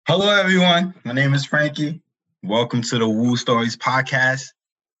Hello, everyone. My name is Frankie. Welcome to the Woo Stories podcast.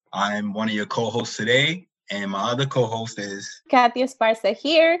 I'm one of your co-hosts today, and my other co-host is Kathy Esparza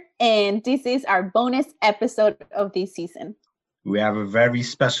here, and this is our bonus episode of this season. We have a very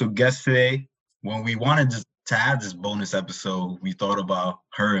special guest today. When we wanted to have this bonus episode, we thought about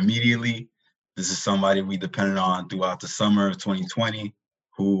her immediately. This is somebody we depended on throughout the summer of 2020,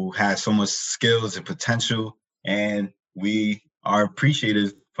 who has so much skills and potential, and we are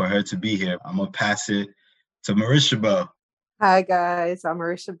appreciative for her to be here. I'm going to pass it to Marishabell. Hi, guys. I'm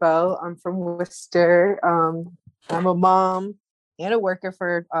Marishabell. I'm from Worcester. I'm a mom and a worker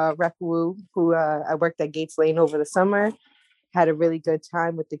for RecWoo, who I worked at Gates Lane over the summer. Had a really good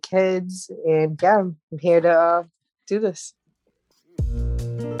time with the kids. And yeah, I'm here to do this.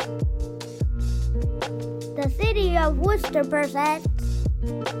 The City of Worcester presents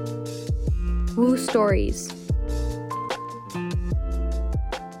Woo Stories.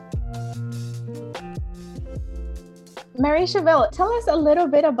 Marishabell, tell us a little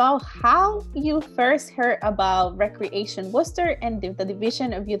bit about how you first heard about Recreation Worcester and the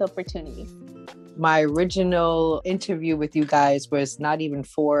Division of Youth Opportunities. My original interview with you guys was not even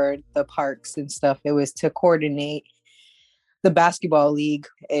for the parks and stuff. It was to coordinate the basketball league.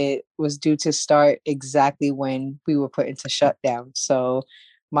 It was due to start exactly when we were put into shutdown. So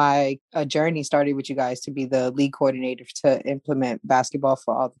my journey started with you guys to be the league coordinator to implement basketball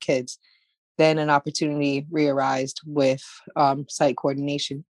for all the kids. Then an opportunity rearised with site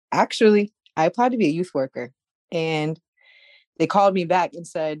coordination. Actually, I applied to be a youth worker, and they called me back and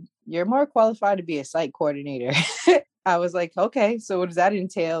said, "You're more qualified to be a site coordinator." I was like, okay, so what does that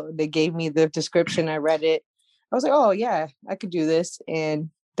entail? They gave me the description. I read it. I was like, oh yeah, I could do this.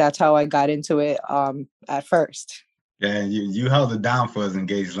 And that's how I got into it at first. Yeah, you held it down for us in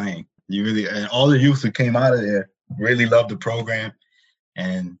Gates Lane. You really, and all the youth who came out of there really loved the program.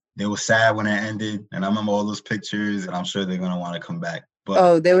 And they were sad when it ended. And I remember all those pictures, and I'm sure they're going to want to come back.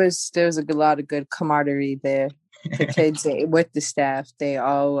 But there was a lot of good camaraderie there. The kids with the staff, they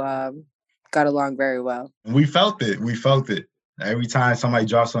all got along very well. We felt it. Every time somebody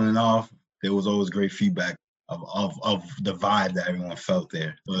dropped something off, there was always great feedback of the vibe that everyone felt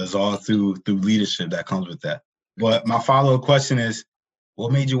there. So it's all through leadership that comes with that. But my follow-up question is,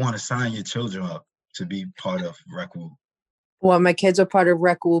 what made you want to sign your children up to be part of RecWoo? Well, my kids were part of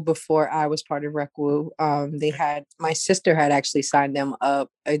RecWoo before I was part of RecWoo. My sister had actually signed them up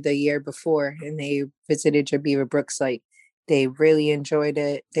the year before, and they visited your Beaver Brook site. They really enjoyed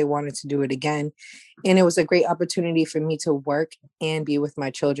it. They wanted to do it again. And it was a great opportunity for me to work and be with my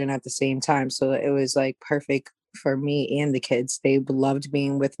children at the same time. So it was like perfect for me and the kids. They loved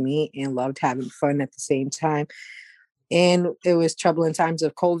being with me and loved having fun at the same time. And it was troubling times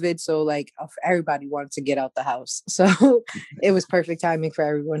of COVID. So like everybody wanted to get out the house. So it was perfect timing for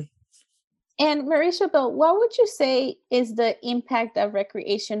everyone. And Marishabell, what would you say is the impact of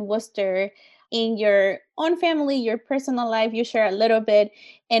Recreation Worcester in your own family, your personal life? You share a little bit.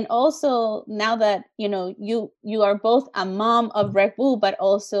 And also now that, you are both a mom of RecWoo, but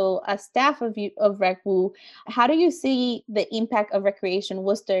also a staff of RecWoo, how do you see the impact of Recreation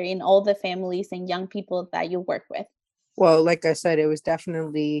Worcester in all the families and young people that you work with? Well, like I said, it was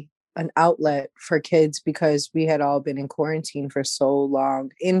definitely an outlet for kids because we had all been in quarantine for so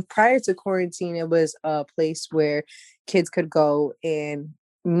long. And prior to quarantine, it was a place where kids could go and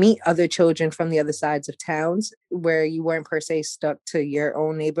meet other children from the other sides of towns where you weren't per se stuck to your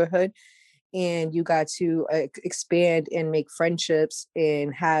own neighborhood. And you got to expand and make friendships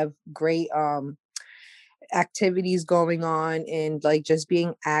and have great activities going on and like just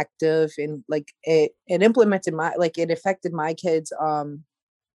being active, and like it affected my kids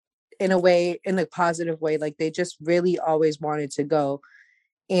in a positive way. Like they just really always wanted to go.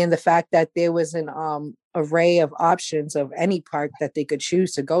 And the fact that there was an array of options of any park that they could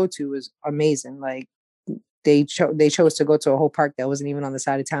choose to go to was amazing. Like they chose to go to a whole park that wasn't even on the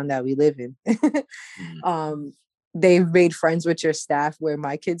side of town that we live in. They've made friends with your staff where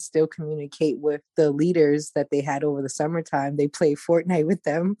my kids still communicate with the leaders that they had over the summertime. They play Fortnite with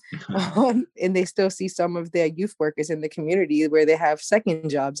them and they still see some of their youth workers in the community where they have second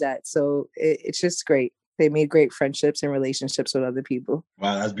jobs at. So it's just great. They made great friendships and relationships with other people.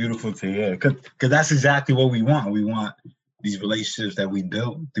 Wow, that's beautiful to hear. Because that's exactly what we want. We want these relationships that we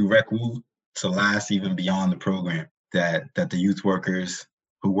built through RecWoo to last even beyond the program, that the youth workers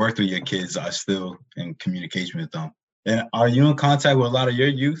who work with your kids are still in communication with them. And are you in contact with a lot of your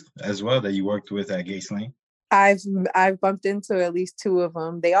youth as well that you worked with at Gates Lane? I've bumped into at least two of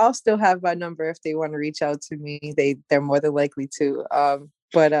them. They all still have my number if they want to reach out to me. They're more than likely to.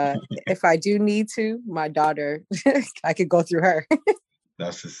 But if I do need to, my daughter, I could go through her.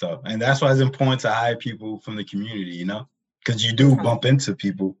 That's what's up. And that's why it's important to hire people from the community, you know, because you do bump into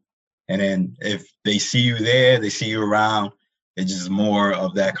people. And then if they see you there, they see you around, it's just more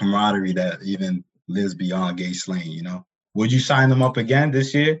of that camaraderie that even lives beyond gay slaying, you know. Would you sign them up again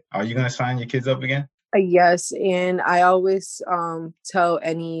this year? Are you going to sign your kids up again? Yes, and I always tell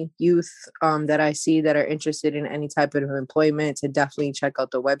any youth that I see that are interested in any type of employment to definitely check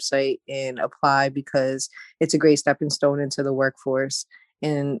out the website and apply, because it's a great stepping stone into the workforce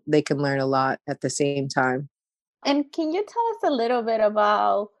and they can learn a lot at the same time. And can you tell us a little bit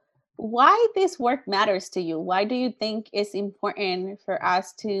about why this work matters to you? Why do you think it's important for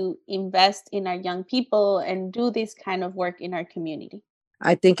us to invest in our young people and do this kind of work in our community?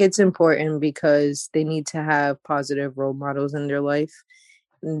 I think it's important because they need to have positive role models in their life.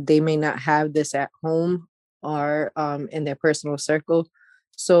 They may not have this at home or in their personal circle.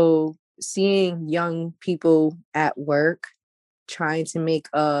 So seeing young people at work trying to make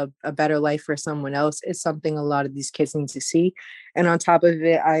a better life for someone else is something a lot of these kids need to see. And on top of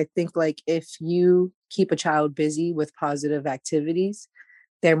it, I think like if you keep a child busy with positive activities,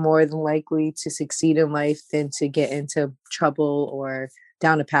 they're more than likely to succeed in life than to get into trouble or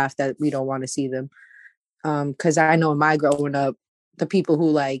down a path that we don't want to see them. Because I know in my growing up, the people who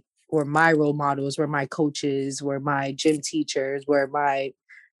like were my role models, were my coaches, were my gym teachers, were my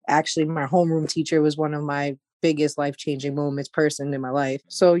homeroom teacher was one of my biggest life-changing moments person in my life.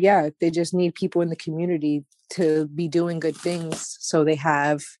 So yeah, they just need people in the community to be doing good things so they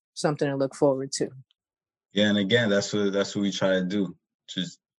have something to look forward to. Yeah, and again, that's what we try to do.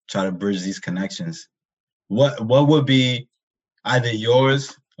 Just try to bridge these connections. What would be either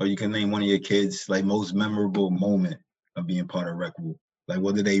yours or you can name one of your kids like most memorable moment of being part of Rec Woo? Like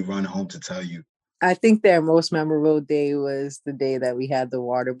what did they run home to tell you? I think their most memorable day was the day that we had the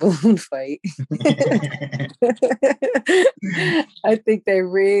water balloon fight. I think they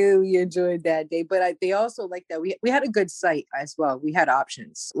really enjoyed that day, but they also like that we had a good site as well. We had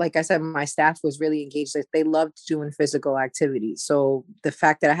options. Like I said, my staff was really engaged. They loved doing physical activities. So the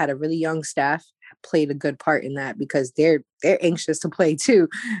fact that I had a really young staff played a good part in that because they're anxious to play too.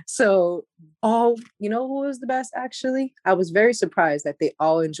 So you know who was the best actually? I was very surprised that they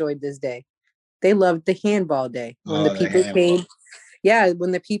all enjoyed this day. They loved the handball day. When the people came,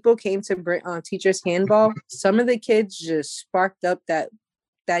 when the people came to bring teachers handball, some of the kids just sparked up that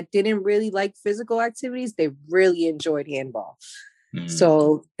didn't really like physical activities. They really enjoyed handball.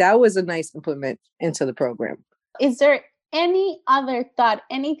 So that was a nice implement into the program. Is there any other thought,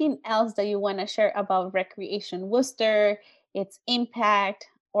 anything else that you want to share about Recreation Worcester, its impact,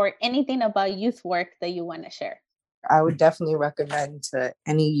 or anything about youth work that you want to share? I would definitely recommend to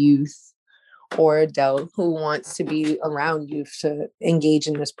any youth or adult who wants to be around youth to engage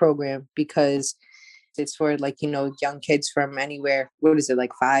in this program, because it's for young kids from anywhere. What is it,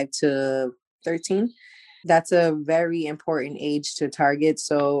 like 5 to 13? That's a very important age to target.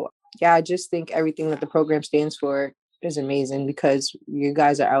 So yeah, I just think everything that the program stands for is amazing because you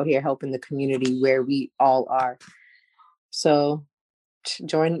guys are out here helping the community where we all are. So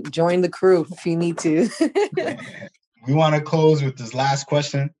join the crew if you need to. We want to close with this last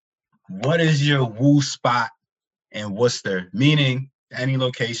question. What is your woo spot in Worcester? Meaning any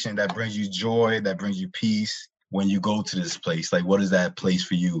location that brings you joy, that brings you peace when you go to this place. Like, what is that place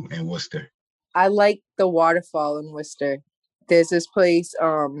for you in Worcester? I like the waterfall in Worcester. There's this place,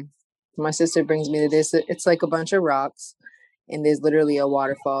 my sister brings me to this. It's like a bunch of rocks and there's literally a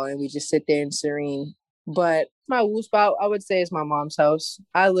waterfall and we just sit there and serene. But my woo spot, I would say, is my mom's house.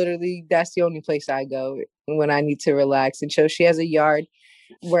 That's the only place I go when I need to relax and chill. She has a yard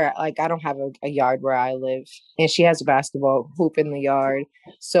where I don't have a yard where I live, and she has a basketball hoop in the yard.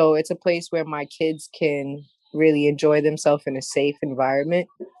 So it's a place where my kids can really enjoy themselves in a safe environment.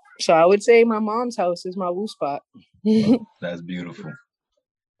 So I would say my mom's house is my woo spot. That's beautiful.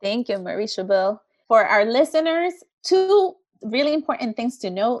 Thank you, Marishabell. For our listeners, 2 really important things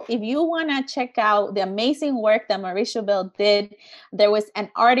to know. If you want to check out the amazing work that Marishabell did, there was an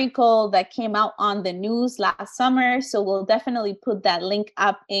article that came out on the news last summer. So we'll definitely put that link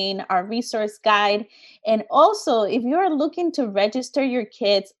up in our resource guide. And also, if you're looking to register your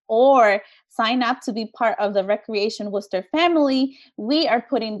kids or sign up to be part of the Recreation Worcester family, we are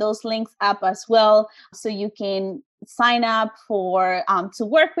putting those links up as well. So you can sign up for to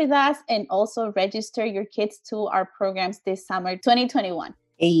work with us and also register your kids to our programs this summer 2021.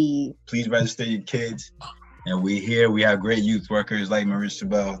 Hey, please register your kids. And we have great youth workers like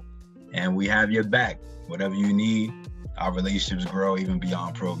Marishabell, and we have your back. Whatever you need, our relationships grow even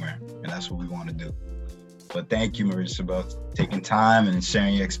beyond program, and that's what we want to do. But thank you, Marishabell, for taking time and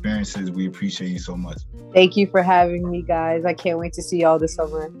sharing your experiences. We appreciate you so much. Thank you for having me, guys. I can't wait to see y'all this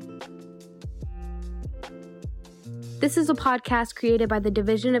summer. This is a podcast created by the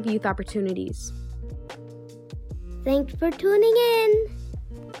Division of Youth Opportunities. Thanks for tuning in.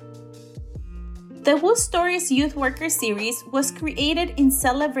 The Wood Stories Youth Worker Series was created in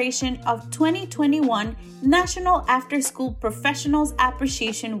celebration of 2021 National After School Professionals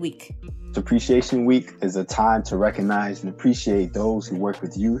Appreciation Week. Appreciation Week is a time to recognize and appreciate those who work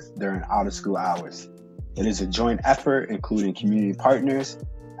with youth during out-of-school hours. It is a joint effort including community partners,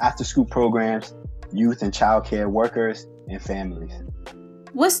 after-school programs, youth and child care workers, and families.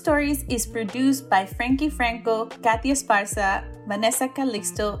 Wood Stories is produced by Frankie Franco, Kathy Esparza, Vanessa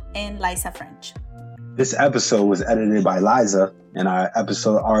Calixto, and Liza French. This episode was edited by Liza, and our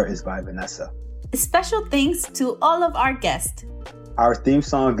episode art is by Vanessa. Special thanks to all of our guests. Our theme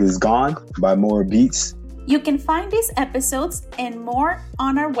song is Gone by More Beats. You can find these episodes and more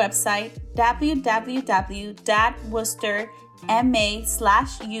on our website,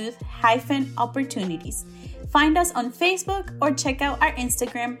 www.worcesterma/youth-opportunities. Find us on Facebook or check out our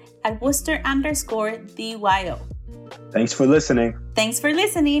Instagram at Worcester_DYO. Thanks for listening. Thanks for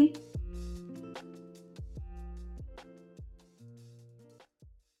listening.